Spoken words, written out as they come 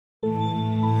You're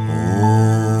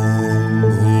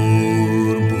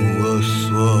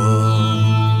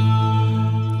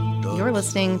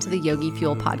listening to the Yogi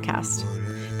Fuel podcast,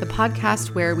 the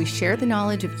podcast where we share the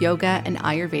knowledge of yoga and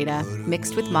Ayurveda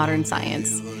mixed with modern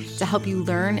science to help you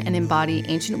learn and embody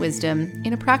ancient wisdom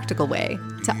in a practical way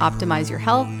to optimize your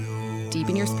health,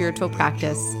 deepen your spiritual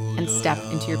practice, and step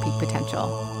into your peak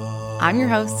potential. I'm your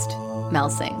host,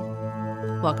 Mel Singh.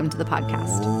 Welcome to the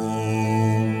podcast.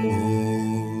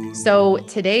 So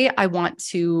today I want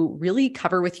to really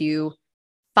cover with you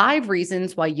 5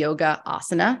 reasons why yoga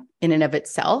asana in and of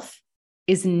itself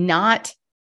is not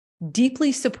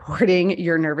deeply supporting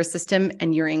your nervous system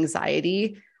and your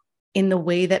anxiety in the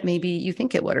way that maybe you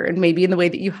think it would, or maybe in the way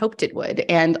that you hoped it would.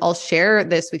 And I'll share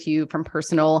this with you from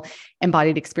personal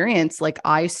embodied experience. Like,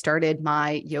 I started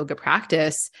my yoga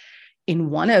practice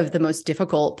in one of the most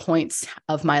difficult points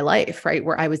of my life, right?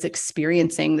 Where I was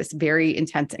experiencing this very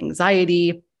intense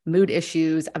anxiety, mood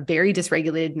issues, a very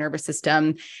dysregulated nervous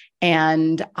system.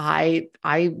 And I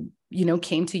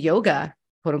came to yoga,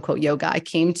 quote unquote yoga. I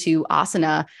came to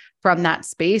asana from that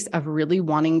space of really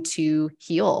wanting to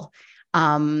heal,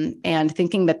 and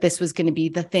thinking that this was going to be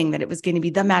the thing, that it was going to be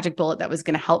the magic bullet that was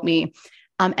going to help me.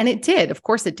 And it did. Of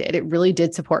course it did. It really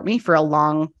did support me for a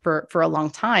long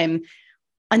time,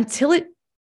 until it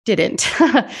didn't.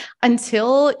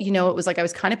 Until, it was like I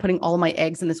was kind of putting all my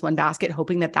eggs in this one basket,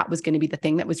 hoping that that was going to be the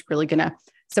thing that was really going to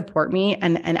support me.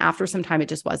 And after some time, it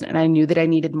just wasn't. And I knew that I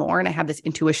needed more. And I had this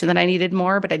intuition that I needed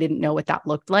more, but I didn't know what that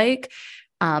looked like.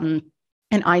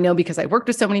 And I know because I worked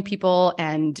with so many people,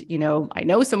 and, I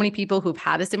know so many people who've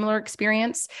had a similar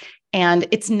experience. And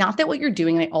it's not that what you're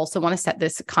doing, and I also want to set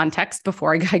this context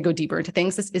before I go deeper into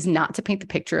things. This is not to paint the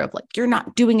picture of like, you're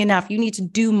not doing enough, you need to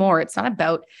do more. It's not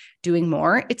about doing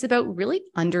more. It's about really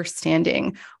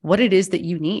understanding what it is that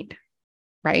you need,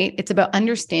 right? It's about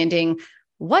understanding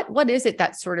what is it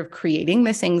that's sort of creating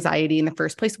this anxiety in the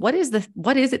first place? What is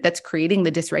it that's creating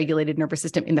the dysregulated nervous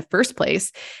system in the first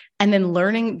place? And then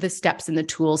learning the steps and the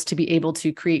tools to be able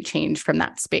to create change from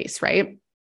that space, right?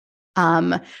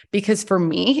 Because for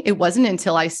me, it wasn't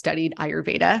until I studied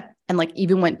Ayurveda and like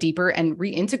even went deeper and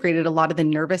reintegrated a lot of the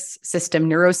nervous system,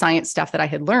 neuroscience stuff that I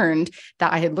had learned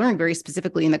very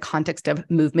specifically in the context of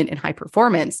movement and high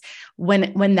performance.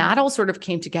 When that all sort of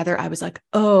came together, I was like,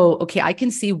 oh, okay, I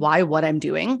can see why what I'm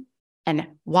doing and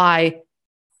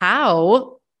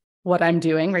how what I'm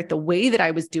doing, right? The way that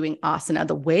I was doing asana,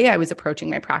 the way I was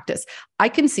approaching my practice, I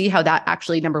can see how that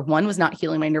actually, number 1, was not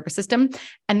healing my nervous system.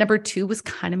 And number 2 was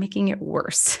kind of making it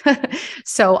worse.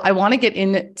 So I want to get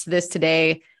into this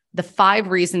today. The 5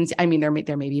 reasons, I mean, there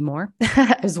may be more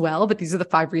as well, but these are the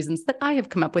 5 reasons that I have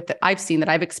come up with, that I've seen, that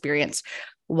I've experienced,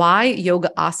 why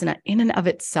yoga asana in and of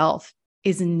itself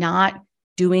is not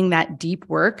doing that deep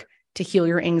work to heal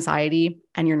your anxiety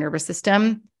and your nervous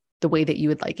system the way that you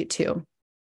would like it to.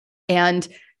 And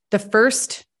the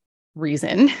first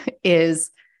reason is,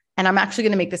 and I'm actually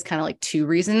going to make this kind of like 2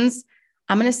 reasons.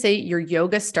 I'm going to say your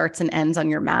yoga starts and ends on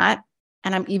your mat.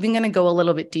 And I'm even going to go a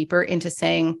little bit deeper into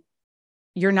saying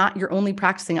you're only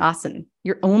practicing asana.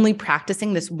 You're only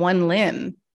practicing this one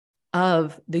limb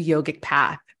of the yogic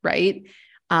path, right?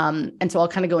 And so I'll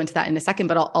kind of go into that in a second,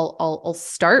 but I'll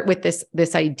start with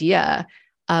this idea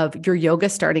of your yoga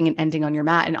starting and ending on your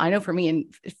mat. And I know for me, and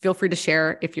feel free to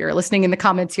share if you're listening in the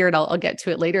comments here, and I'll get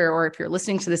to it later, or if you're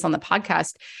listening to this on the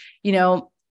podcast,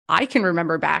 I can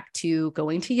remember back to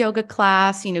going to yoga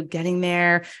class, getting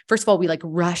there. First of all, we like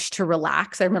rush to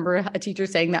relax. I remember a teacher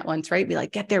saying that once, right? We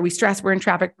like get there, we stress, we're in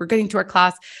traffic, we're getting to our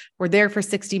class, we're there for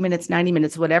 60 minutes, 90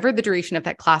 minutes, whatever the duration of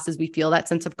that class is, we feel that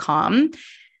sense of calm.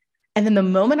 And then the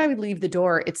moment I would leave the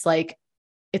door, it's like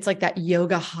that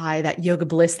yoga high, that yoga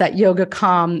bliss, that yoga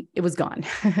calm, it was gone.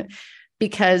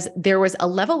 Because there was a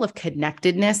level of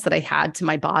connectedness that I had to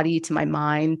my body, to my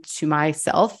mind, to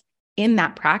myself in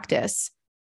that practice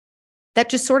that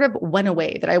just sort of went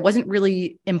away, that I wasn't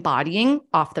really embodying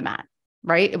off the mat,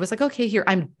 right? It was like, okay, here,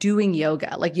 I'm doing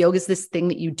yoga. Like yoga is this thing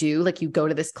that you do, like you go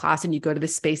to this class and you go to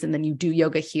this space and then you do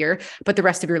yoga here, but the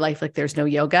rest of your life, like there's no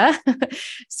yoga.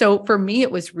 So for me,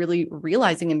 it was really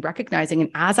realizing and recognizing.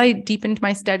 And as I deepened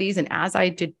my studies and as I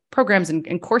did programs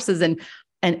and courses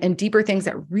and deeper things,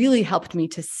 that really helped me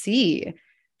to see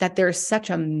that there's such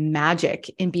a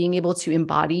magic in being able to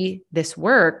embody this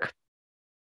work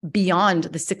beyond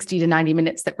the 60 to 90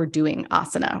 minutes that we're doing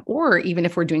asana, or even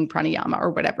if we're doing pranayama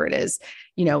or whatever it is,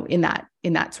 in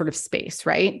that sort of space,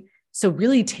 right? So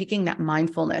really taking that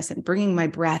mindfulness and bringing my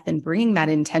breath and bringing that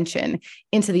intention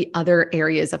into the other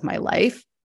areas of my life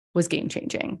was game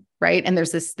changing, right? And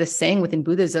there's this saying within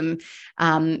Buddhism,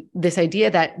 this idea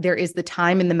that there is the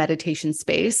time in the meditation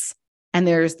space and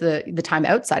there's the time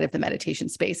outside of the meditation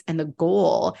space. And the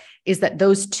goal is that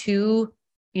those two,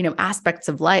 aspects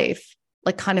of life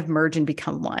like kind of merge and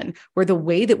become one, where the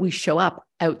way that we show up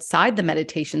outside the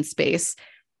meditation space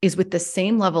is with the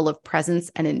same level of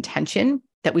presence and intention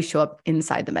that we show up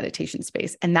inside the meditation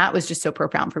space. And that was just so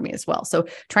profound for me as well. So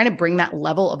trying to bring that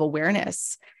level of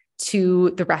awareness to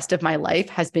the rest of my life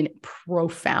has been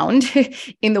profound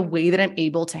in the way that I'm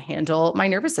able to handle my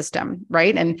nervous system.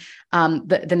 Right. And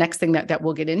the next thing that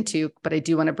we'll get into, but I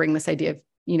do want to bring this idea of,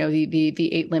 the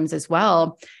 8 limbs as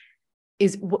well,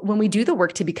 is when we do the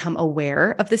work to become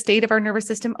aware of the state of our nervous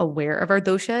system, aware of our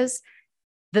doshas,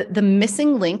 the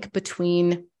missing link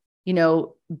between,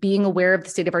 being aware of the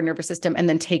state of our nervous system and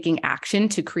then taking action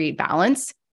to create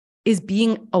balance is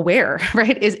being aware,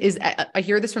 right? I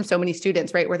hear this from so many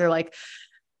students, right? Where they're like,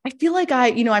 I feel like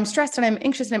I'm stressed and I'm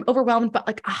anxious and I'm overwhelmed, but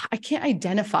like, I can't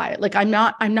identify it. Like I'm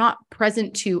not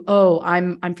present to,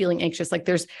 I'm feeling anxious. Like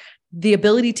there's the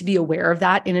ability to be aware of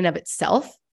that in and of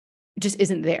itself just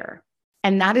isn't there.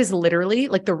 And that is literally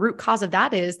like the root cause of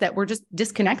that is that we're just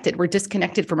disconnected. We're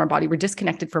disconnected from our body. We're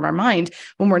disconnected from our mind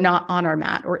when we're not on our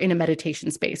mat or in a meditation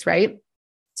space, right?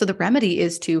 So the remedy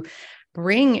is to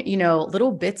bring,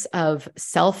 little bits of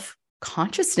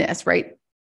self-consciousness, right?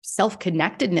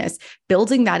 Self-connectedness,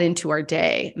 building that into our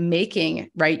day,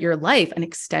 making, right, your life an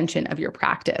extension of your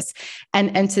practice.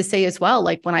 And to say as well,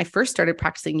 like when I first started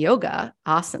practicing yoga,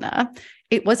 asana,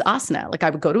 it was asana. Like I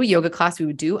would go to a yoga class, we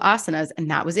would do asanas, and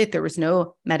that was it. There was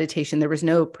no meditation. There was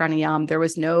no pranayama. There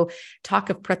was no talk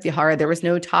of pratyahara. There was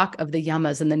no talk of the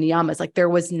yamas and the niyamas. Like there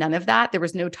was none of that. There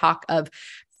was no talk of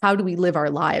how do we live our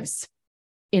lives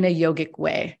in a yogic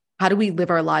way? How do we live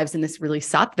our lives in this really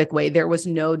sattvic way? There was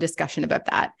no discussion about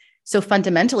that. So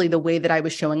fundamentally, the way that I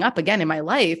was showing up again in my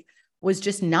life was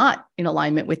just not in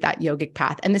alignment with that yogic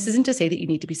path. And this isn't to say that you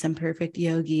need to be some perfect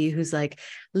yogi who's like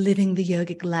living the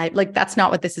yogic life. Like that's not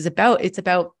what this is about. It's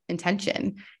about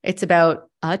intention. It's about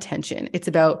attention. It's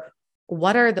about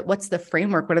what's the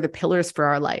framework? What are the pillars for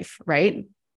our life? Right.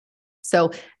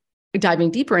 So diving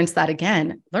deeper into that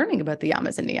again, learning about the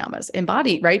yamas and niyamas,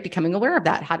 embody, right? Becoming aware of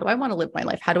that. How do I want to live my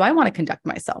life? How do I want to conduct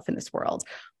myself in this world?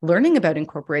 Learning about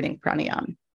incorporating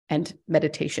pranayama and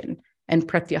meditation and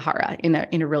pratyahara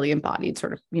in a really embodied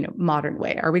sort of, modern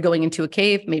way. Are we going into a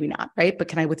cave? Maybe not, right? But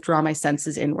can I withdraw my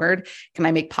senses inward? Can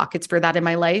I make pockets for that in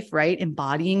my life, right?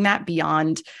 Embodying that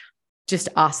beyond just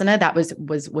asana, that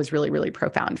was really, really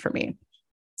profound for me.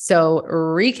 So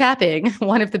recapping,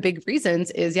 one of the big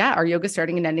reasons is, our yoga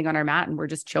starting and ending on our mat, and we're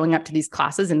just showing up to these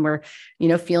classes and we're,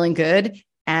 feeling good.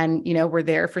 And, we're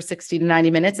there for 60 to 90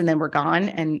 minutes and then we're gone,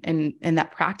 and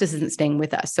that practice isn't staying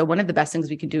with us. So one of the best things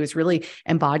we can do is really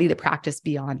embody the practice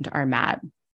beyond our mat.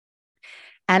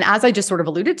 And as I just sort of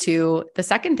alluded to, the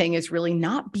second thing is really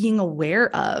not being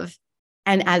aware of,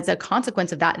 and as a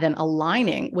consequence of that, then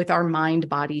aligning with our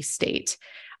mind-body state.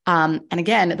 And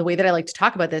again, the way that I like to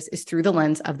talk about this is through the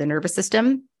lens of the nervous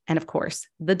system and, of course,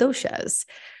 the doshas.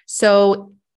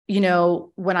 So,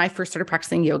 when I first started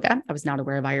practicing yoga, I was not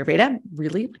aware of Ayurveda,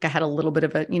 really. Like I had a little bit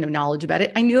of a, knowledge about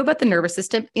it. I knew about the nervous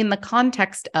system in the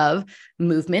context of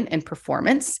movement and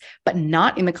performance, but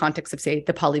not in the context of, say,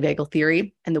 the polyvagal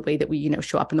theory and the way that we,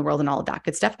 show up in the world and all of that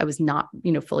good stuff. I was not,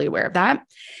 fully aware of that.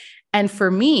 And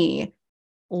for me,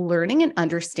 learning and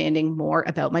understanding more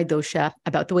about my dosha,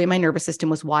 about the way my nervous system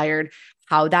was wired,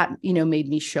 how that, made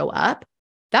me show up,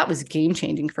 that was game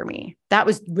changing for me. That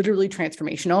was literally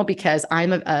transformational because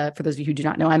I'm for those of you who do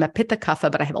not know, I'm a pitta kapha,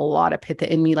 but I have a lot of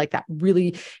pitta in me, like that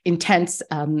really intense,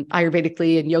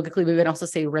 Ayurvedically and yogically, we would also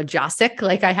say rajasic.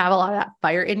 Like I have a lot of that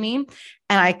fire in me,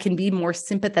 and I can be more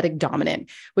sympathetic dominant,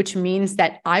 which means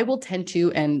that I will tend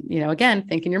to, and, again,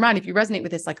 think in your mind, if you resonate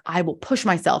with this, like I will push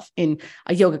myself in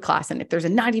a yoga class. And if there's a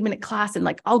 90-minute class and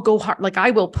like, I'll go hard, like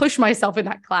I will push myself in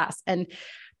that class. And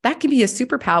that can be a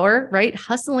superpower, right?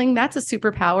 Hustling, that's a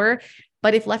superpower.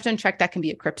 But if left unchecked, that can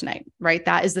be a kryptonite, right?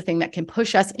 That is the thing that can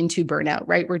push us into burnout,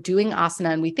 right? We're doing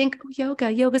asana and we think,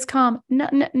 yoga's calm.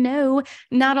 No,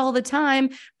 not all the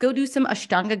time. Go do some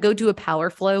Ashtanga, go do a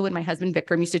power flow. When my husband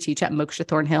Vikram used to teach at Moksha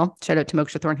Thornhill, shout out to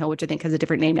Moksha Thornhill, which I think has a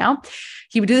different name now.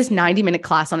 He would do this 90-minute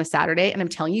class on a Saturday. And I'm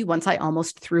telling you, once I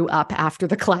almost threw up after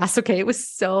the class, okay? It was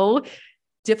so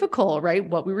difficult, right?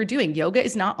 What we were doing. Yoga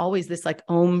is not always this like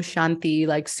Om Shanti,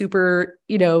 like super,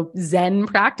 Zen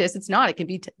practice. It's not, it can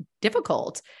be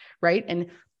difficult, right? And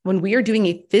when we are doing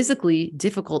a physically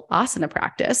difficult asana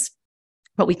practice,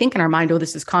 but we think in our mind,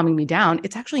 this is calming me down.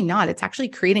 It's actually not. It's actually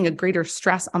creating a greater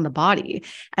stress on the body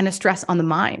and a stress on the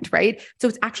mind, right? So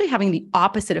it's actually having the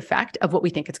opposite effect of what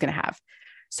we think it's going to have.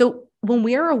 So when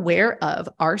we are aware of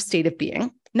our state of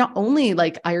being, not only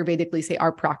like Ayurvedically say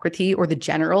our prakriti or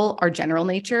our general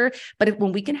nature, but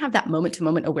when we can have that moment to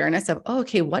moment awareness of, oh,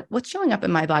 okay, what's showing up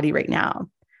in my body right now?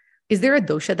 Is there a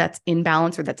dosha that's in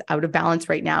balance or that's out of balance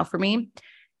right now for me?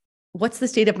 What's the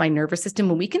state of my nervous system?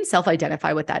 When we can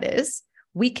self-identify what that is,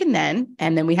 we can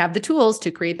then we have the tools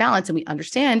to create balance, and we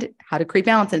understand how to create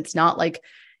balance. And it's not like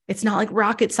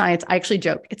rocket science. I actually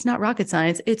joke, it's not rocket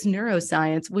science, it's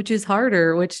neuroscience, which is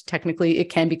harder, which technically it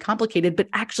can be complicated, but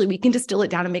actually we can distill it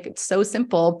down and make it so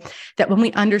simple that when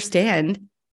we understand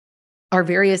our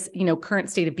various, current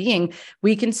state of being,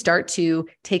 we can start to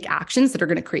take actions that are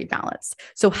going to create balance.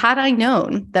 So had I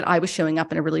known that I was showing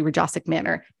up in a really rajasic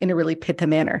manner, in a really pitta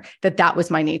manner, that was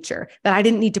my nature, that I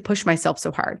didn't need to push myself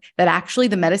so hard, that actually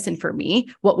the medicine for me,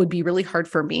 what would be really hard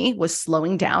for me was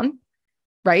slowing down,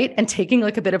 right? And taking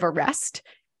like a bit of a rest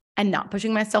and not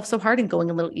pushing myself so hard and going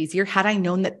a little easier. Had I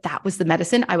known that was the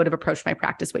medicine, I would have approached my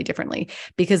practice way differently,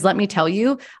 because let me tell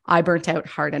you, I burnt out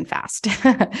hard and fast.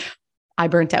 I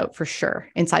burnt out for sure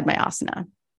inside my asana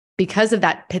because of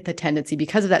that pitta tendency,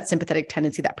 because of that sympathetic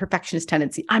tendency, that perfectionist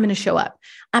tendency. I'm going to show up.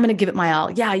 I'm going to give it my all.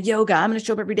 Yeah, yoga. I'm going to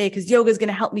show up every day because yoga is going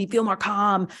to help me feel more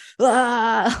calm.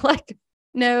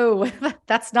 No,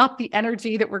 that's not the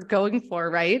energy that we're going for,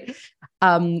 right?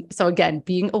 So again,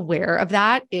 being aware of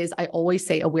that I always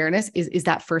say awareness is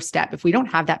that first step. If we don't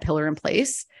have that pillar in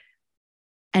place,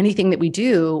 anything that we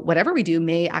do, whatever we do,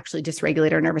 may actually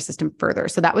dysregulate our nervous system further.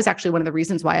 So that was actually one of the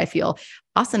reasons why I feel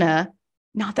asana,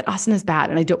 not that asana is bad,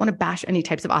 and I don't want to bash any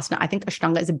types of asana. I think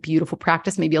Ashtanga is a beautiful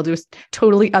practice. Maybe I'll do a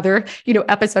totally other,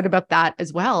 episode about that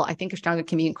as well. I think Ashtanga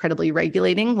can be incredibly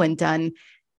regulating when done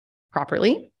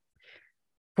properly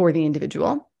for the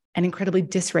individual, and incredibly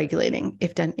dysregulating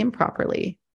if done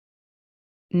improperly,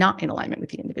 not in alignment with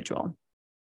the individual.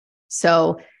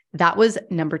 So that was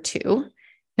number 2.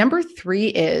 Number 3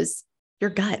 is your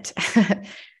gut.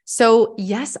 So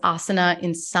yes, asana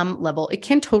in some level, it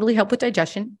can totally help with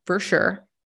digestion for sure.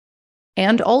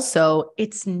 And also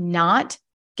it's not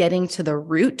getting to the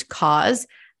root cause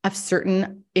of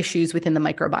certain issues within the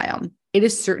microbiome. It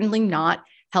is certainly not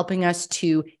helping us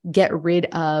to get rid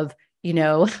of,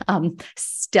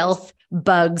 stealth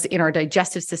bugs in our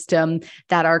digestive system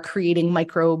that are creating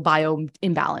microbiome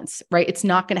imbalance, right? It's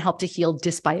not going to help to heal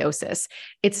dysbiosis.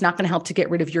 It's not going to help to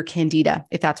get rid of your candida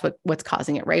if that's what's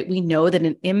causing it, right? We know that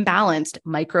an imbalanced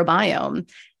microbiome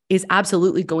is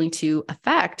absolutely going to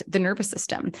affect the nervous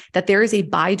system, that there is a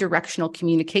bidirectional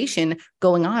communication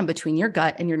going on between your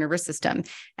gut and your nervous system.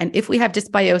 And if we have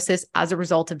dysbiosis as a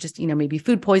result of just, maybe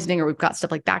food poisoning, or we've got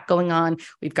stuff like that going on,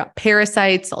 we've got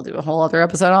parasites, I'll do a whole other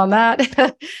episode on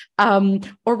that,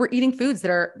 or we're eating foods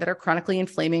that are chronically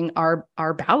inflaming our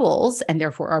bowels and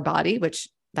therefore our body, which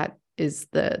that is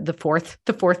the fourth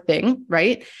thing,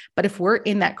 right? But if we're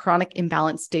in that chronic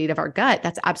imbalanced state of our gut,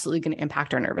 that's absolutely going to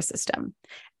impact our nervous system.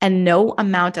 And no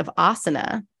amount of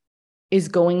asana is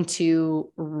going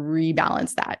to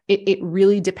rebalance that. It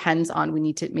really depends on, we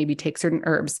need to maybe take certain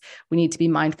herbs. We need to be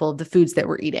mindful of the foods that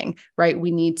we're eating, right?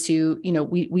 We need to,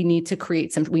 we need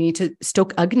to we need to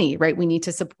stoke Agni, right? We need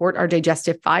to support our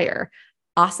digestive fire.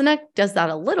 Asana does that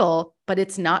a little, but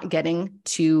it's not getting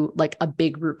to like a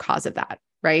big root cause of that,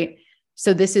 right?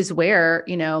 So this is where,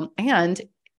 and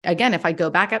again, if I go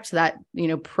back up to that,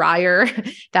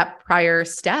 that prior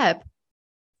step,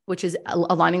 which is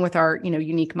aligning with our,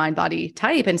 unique mind body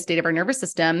type and state of our nervous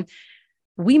system,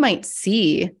 we might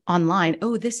see online,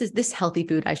 oh, this is this healthy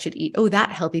food I should eat. Oh,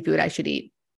 that healthy food I should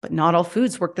eat. But not all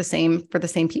foods work the same for the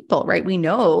same people, right? We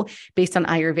know based on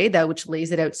Ayurveda, which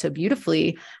lays it out so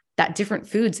beautifully, that different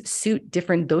foods suit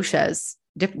different doshas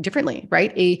differently,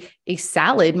 right? A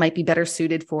salad might be better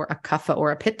suited for a kapha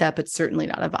or a pitta, but certainly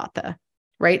not a vata,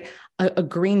 right? A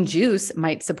green juice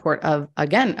might support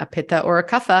again, a pitta or a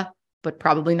kapha, but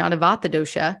probably not a vata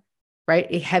dosha, right?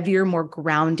 A heavier, more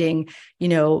grounding,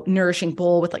 nourishing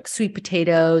bowl with like sweet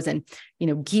potatoes and,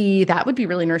 ghee, that would be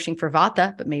really nourishing for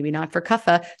vata, but maybe not for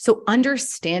kapha. So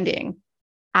understanding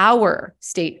our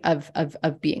state of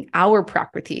being, our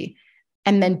prakriti,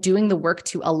 and then doing the work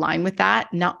to align with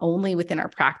that, not only within our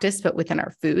practice, but within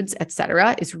our foods, et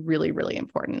cetera, is really, really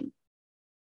important.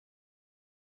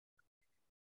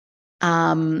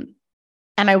 And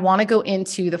I want to go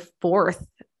into the 4th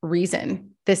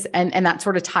reason, and that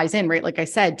sort of ties in, right? Like I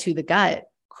said, to the gut,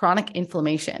 chronic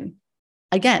inflammation.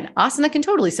 Again, asana can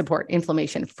totally support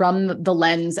inflammation from the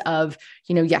lens of,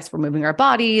 yes, we're moving our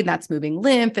body, and that's moving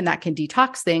lymph, and that can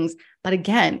detox things. But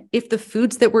again, if the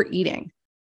foods that we're eating,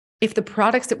 if the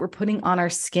products that we're putting on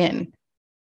our skin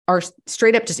are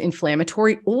straight up just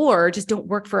inflammatory or just don't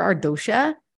work for our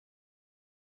dosha,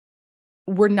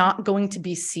 we're not going to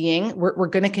be seeing, we're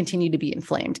going to continue to be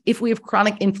inflamed. If we have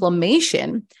chronic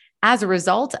inflammation as a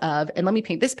result of, and let me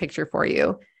paint this picture for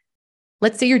you.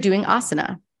 Let's say you're doing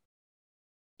asana.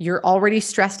 You're already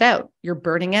stressed out. You're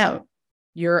burning out.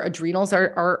 Your adrenals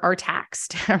are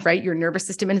taxed, right? Your nervous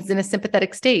system is in a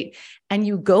sympathetic state. And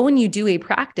you go and you do a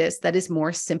practice that is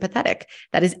more sympathetic,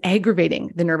 that is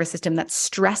aggravating the nervous system, that's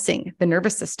stressing the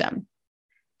nervous system.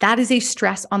 That is a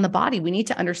stress on the body. We need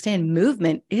to understand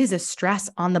movement is a stress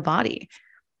on the body.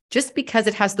 Just because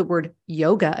it has the word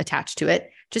yoga attached to it,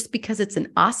 just because it's an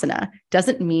asana,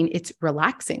 doesn't mean it's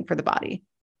relaxing for the body.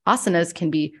 Asanas can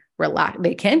be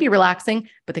they can be relaxing,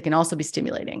 but they can also be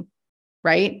stimulating,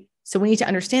 right? So we need to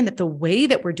understand that the way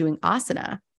that we're doing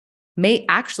asana may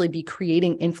actually be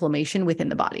creating inflammation within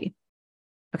the body.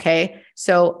 Okay.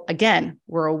 So again,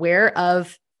 we're aware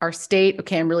of our state.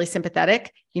 Okay. I'm really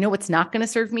sympathetic. You know what's not going to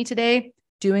serve me today?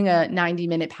 Doing a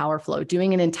 90-minute power flow,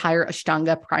 doing an entire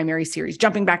Ashtanga primary series,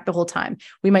 jumping back the whole time.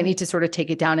 We might need to sort of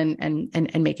take it down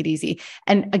and make it easy.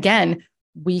 And again,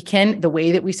 the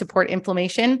way that we support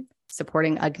inflammation,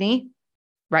 supporting Agni,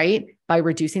 right? By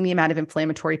reducing the amount of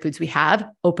inflammatory foods we have,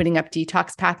 opening up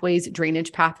detox pathways,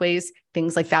 drainage pathways,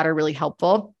 things like that are really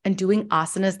helpful. And doing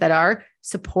asanas that are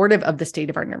supportive of the state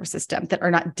of our nervous system, that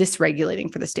are not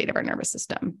dysregulating for the state of our nervous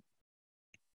system.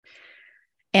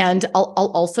 And I'll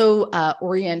also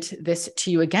orient this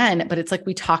to you again, but it's like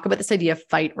we talk about this idea of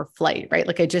fight or flight, right?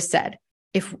 Like I just said,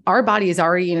 if our body is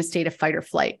already in a state of fight or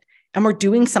flight, and we're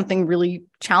doing something really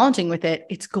challenging with it,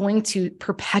 it's going to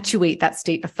perpetuate that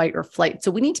state of fight or flight.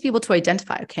 So we need to be able to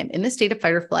identify, okay, I'm in this state of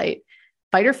fight or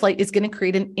flight is going to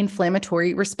create an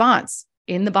inflammatory response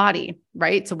in the body,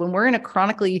 right? So when we're in a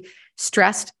chronically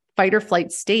stressed fight or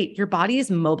flight state, your body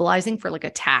is mobilizing for like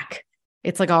attack.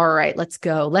 It's like, all right, let's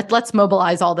go. Let's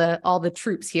mobilize all the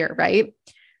troops here, right?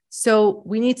 So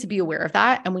we need to be aware of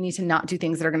that, and we need to not do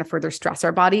things that are going to further stress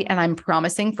our body. And I'm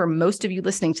promising for most of you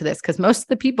listening to this, because most of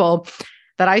the people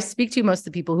that I speak to, most of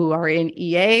the people who are in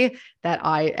EA that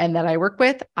I work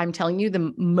with, I'm telling you,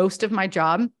 the most of my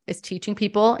job is teaching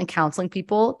people and counseling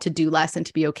people to do less and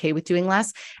to be okay with doing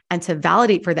less, and to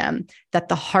validate for them that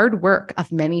the hard work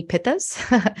of many pittas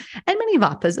and many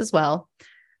vatas as well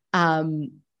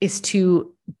is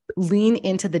to lean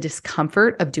into the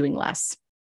discomfort of doing less.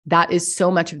 That is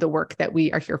so much of the work that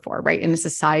we are here for, right? In a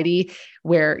society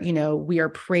where, we are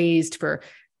praised for,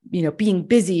 being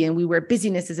busy, and we wear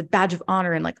busyness as a badge of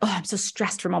honor, and like, oh, I'm so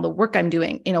stressed from all the work I'm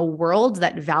doing. In a world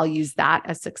that values that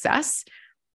as success,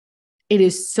 it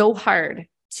is so hard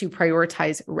to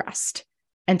prioritize rest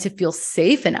and to feel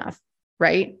safe enough,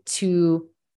 right? To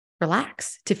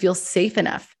relax, to feel safe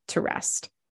enough to rest,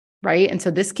 right? And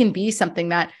so this can be something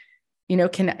that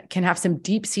can have some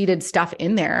deep-seated stuff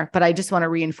in there. But I just want to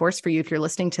reinforce for you, if you're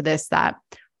listening to this, that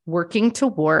working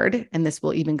toward, and this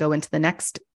will even go into the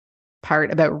next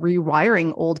part about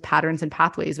rewiring old patterns and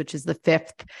pathways, which is the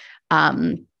fifth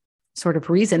sort of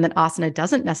reason that asana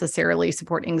doesn't necessarily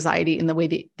support anxiety in the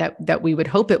way that we would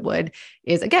hope it would,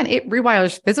 is again, it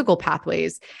rewires physical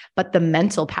pathways, but the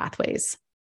mental pathways,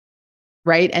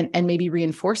 right? And maybe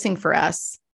reinforcing for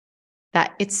us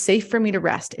that it's safe for me to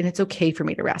rest and it's okay for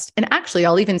me to rest. And actually,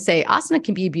 I'll even say asana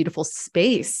can be a beautiful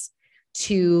space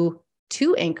to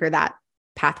anchor that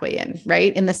pathway in,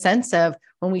 right? In the sense of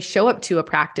when we show up to a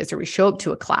practice or we show up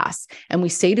to a class and we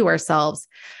say to ourselves,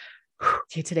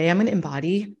 okay, today I'm going to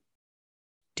embody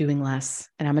doing less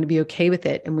and I'm going to be okay with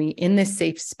it. And we, in this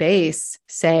safe space,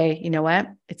 say, you know what?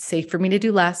 It's safe for me to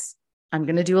do less. I'm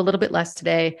going to do a little bit less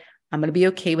today. I'm going to be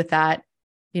okay with that.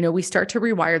 We start to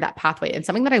rewire that pathway. And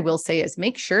something that I will say is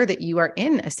make sure that you are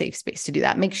in a safe space to do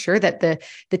that. Make sure that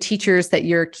the teachers that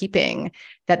you're keeping,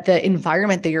 that the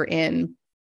environment that you're in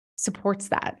supports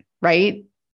that, right?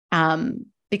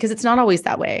 Because it's not always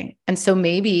that way. And so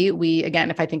maybe again,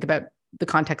 if I think about the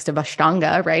context of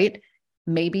Ashtanga, right?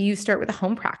 Maybe you start with a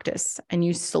home practice and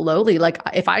you slowly, like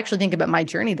if I actually think about my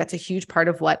journey, that's a huge part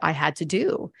of what I had to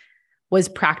do, was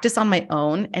practice on my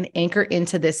own and anchor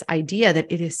into this idea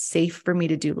that it is safe for me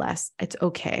to do less. It's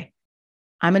okay.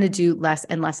 I'm going to do less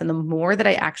and less. And the more that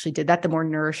I actually did that, the more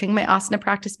nourishing my asana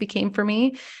practice became for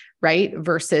me, right?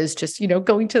 Versus just,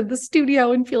 going to the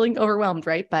studio and feeling overwhelmed,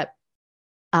 right? But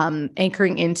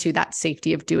anchoring into that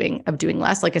safety of doing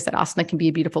less. Like I said, asana can be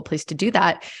a beautiful place to do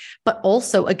that. But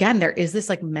also, again, there is this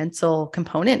like mental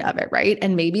component of it, right?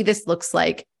 And maybe this looks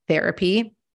like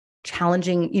therapy,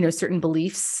 challenging, certain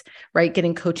beliefs, right?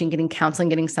 Getting coaching, getting counseling,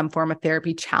 getting some form of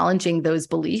therapy, challenging those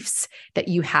beliefs that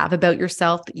you have about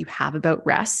yourself, that you have about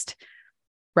rest.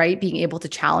 right? Being able to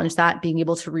challenge that, being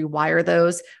able to rewire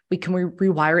those. We can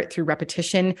rewire it through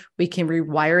repetition. We can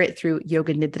rewire it through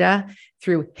yoga nidra,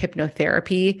 through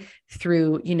hypnotherapy,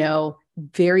 through,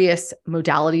 various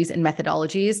modalities and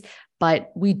methodologies.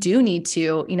 But we do need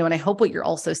to, and I hope what you're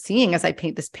also seeing as I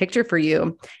paint this picture for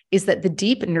you is that the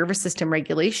deep nervous system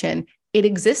regulation, it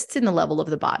exists in the level of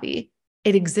the body.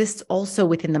 It exists also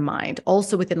within the mind,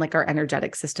 also within like our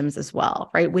energetic systems as well,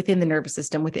 right? Within the nervous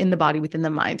system, within the body, within the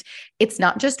mind. It's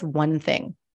not just one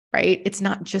thing, right? It's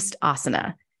not just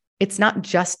asana. It's not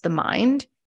just the mind.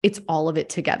 It's all of it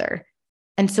together.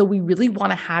 And so we really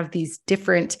want to have these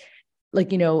different,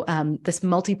 this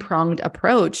multi-pronged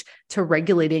approach to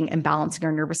regulating and balancing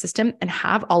our nervous system and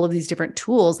have all of these different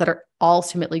tools that are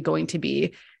ultimately going to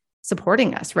be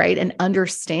supporting us, right? And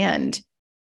understand,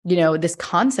 this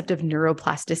concept of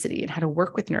neuroplasticity and how to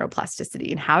work with neuroplasticity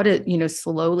and how to,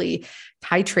 slowly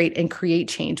titrate and create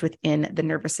change within the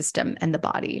nervous system and the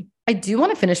body. I do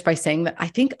want to finish by saying that I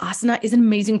think asana is an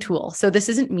amazing tool. So this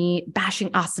isn't me bashing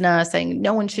asana, saying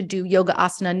no one should do yoga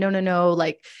asana.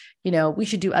 No. We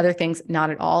should do other things.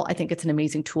 Not at all. I think it's an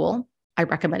amazing tool. I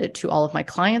recommend it to all of my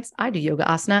clients. I do yoga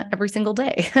asana every single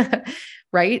day,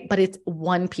 right? But it's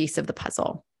one piece of the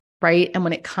puzzle. Right. And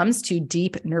when it comes to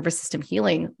deep nervous system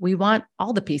healing, we want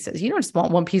all the pieces. You don't just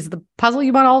want one piece of the puzzle,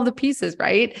 you want all of the pieces,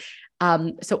 right?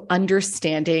 So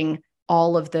understanding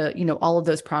all of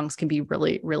those prongs can be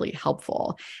really, really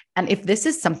helpful. And if this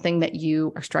is something that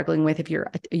you are struggling with, if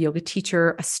you're a yoga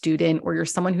teacher, a student, or you're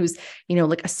someone who's,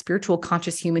 like a spiritual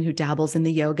conscious human who dabbles in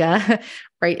the yoga,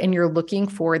 right? And you're looking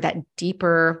for that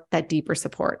deeper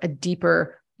support, a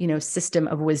deeper system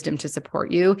of wisdom to support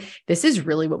you. This is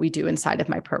really what we do inside of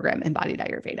my program, Embodied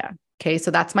Ayurveda. Okay. So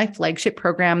that's my flagship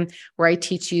program where I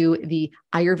teach you the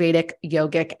Ayurvedic,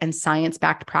 yogic, and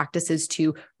science-backed practices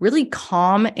to really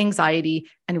calm anxiety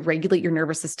and regulate your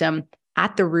nervous system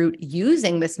at the root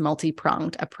using this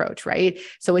multi-pronged approach, right?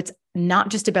 So it's not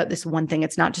just about this one thing.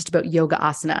 It's not just about yoga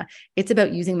asana. It's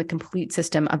about using the complete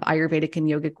system of Ayurvedic and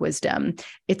yogic wisdom.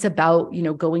 It's about,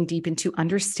 going deep into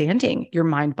understanding your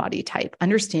mind body type,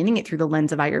 understanding it through the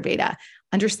lens of Ayurveda,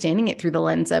 understanding it through the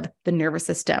lens of the nervous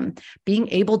system, being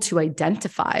able to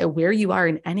identify where you are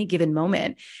in any given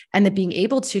moment, and then being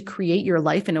able to create your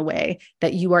life in a way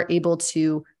that you are able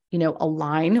to,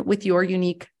 align with your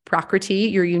unique prakriti,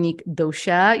 your unique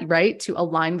dosha, right? To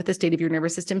align with the state of your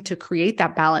nervous system, to create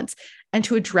that balance and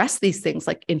to address these things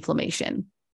like inflammation,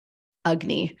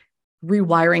 agni,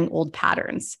 rewiring old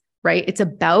patterns, right? It's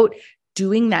about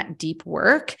doing that deep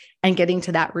work and getting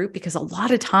to that root, because a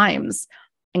lot of times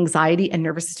anxiety and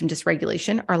nervous system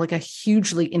dysregulation are like a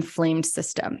hugely inflamed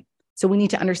system. So we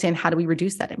need to understand, how do we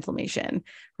reduce that inflammation,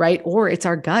 right? Or it's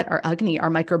our gut, our agni,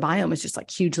 our microbiome is just like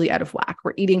hugely out of whack.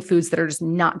 We're eating foods that are just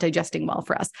not digesting well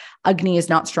for us. Agni is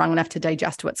not strong enough to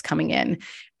digest what's coming in.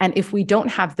 And if we don't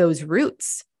have those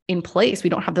roots in place, we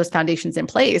don't have those foundations in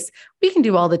place, we can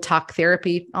do all the talk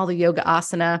therapy, all the yoga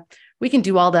asana, we can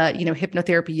do all the,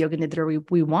 hypnotherapy, yoga nidra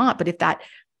we want. But if that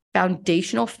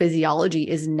foundational physiology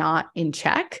is not in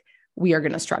check, we are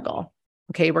going to struggle.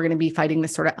 Okay, we're going to be fighting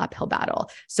this sort of uphill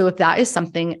battle. So if that is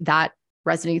something that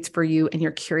resonates for you and you're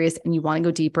curious and you want to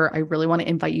go deeper, I really want to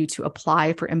invite you to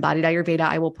apply for Embodied Ayurveda.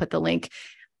 I will put the link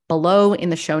below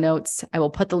in the show notes. I will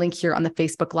put the link here on the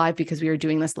Facebook Live because we are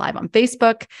doing this live on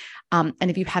Facebook. And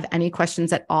if you have any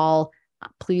questions at all,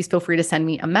 please feel free to send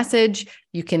me a message.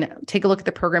 You can take a look at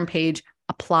the program page,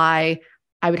 apply.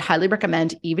 I would highly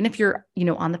recommend, even if you're,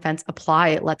 on the fence,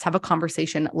 apply. Let's have a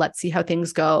conversation. Let's see how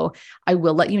things go. I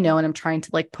will let you know. And I'm trying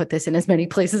to put this in as many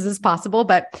places as possible,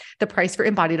 but the price for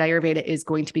Embodied Ayurveda is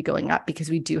going to be going up because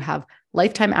we do have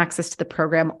lifetime access to the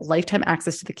program, lifetime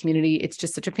access to the community. It's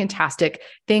just such a fantastic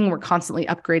thing. We're constantly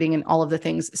upgrading and all of the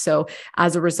things. So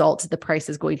as a result, the price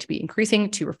is going to be increasing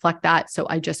to reflect that. So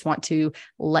I just want to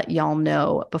let y'all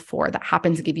know before that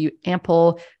happens, give you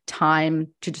ample time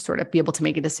to just sort of be able to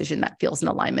make a decision that feels in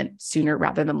alignment sooner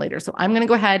rather than later. So I'm going to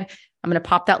go ahead. I'm going to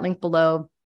pop that link below.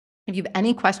 If you have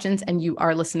any questions and you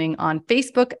are listening on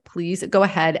Facebook, please go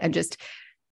ahead and just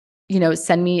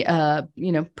send me,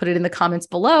 put it in the comments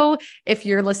below. If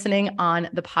you're listening on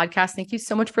the podcast, thank you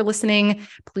so much for listening.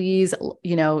 Please,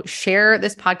 share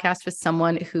this podcast with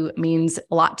someone who means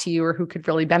a lot to you or who could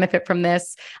really benefit from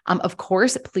this. Of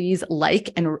course, please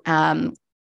like and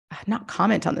not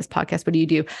comment on this podcast. What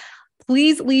do?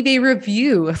 Please leave a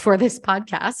review for this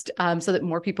podcast so that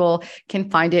more people can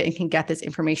find it and can get this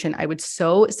information. I would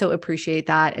so appreciate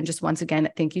that. And just once again,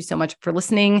 thank you so much for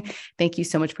listening. Thank you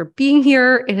so much for being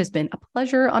here. It has been a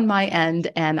pleasure on my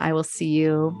end, and I will see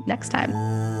you next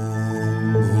time.